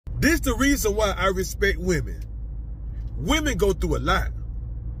This the reason why I respect women. Women go through a lot.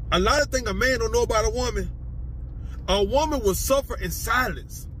 A lot of things a man don't know about a woman. A woman will suffer in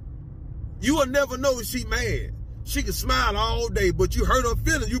silence. You will never know if she mad. She can smile all day, but you hurt her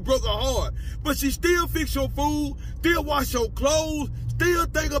feelings. You broke her heart. But she still fix your food, still wash your clothes, still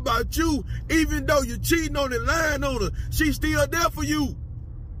think about you. Even though you're cheating on and lying on her, she's still there for you.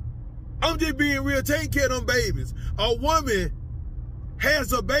 I'm just being real, taking care of them babies. A woman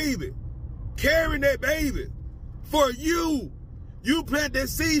has a baby, carrying that baby for you. You plant that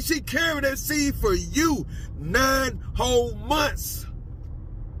seed, she carrying that seed for you. 9 whole months.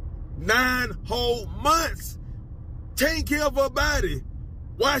 9 whole months. Taking care of her body.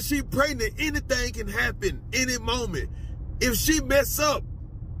 While she pregnant, anything can happen any moment. If she mess up,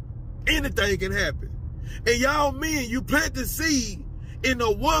 anything can happen. And y'all men, you plant the seed, and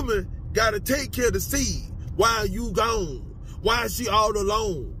a woman gotta take care of the seed while you gone. While she all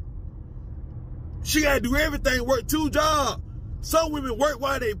alone. She gotta do everything, work 2 jobs. Some women work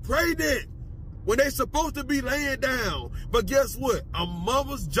while they pregnant, when they supposed to be laying down. But guess what? A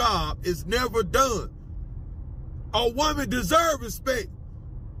mama's job is never done. A woman deserves respect.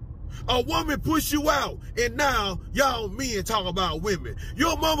 A woman push you out, and now y'all men talk about women.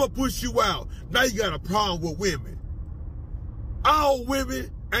 Your mama push you out. Now you got a problem with women. All women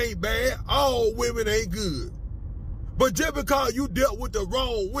ain't bad. All women ain't good. But just because you dealt with the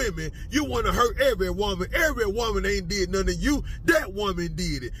wrong women, you want to hurt every woman. Every woman ain't did nothing to you. That woman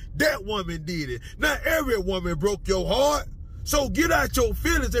did it. That woman did it. Not every woman broke your heart. So get out your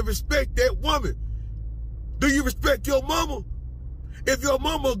feelings and respect that woman. Do you respect your mama? If your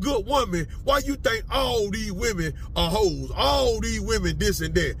mama a good woman, why you think all these women are hoes? All these women this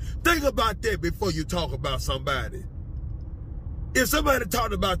and that. Think about that before you talk about somebody. If somebody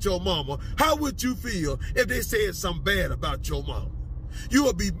talked about your mama, how would you feel if they said something bad about your mama? You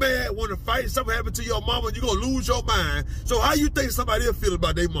would be mad, want to fight, something happened to your mama, and you're going to lose your mind. So how you think somebody else feel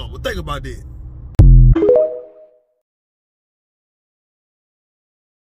about their mama? Think about that.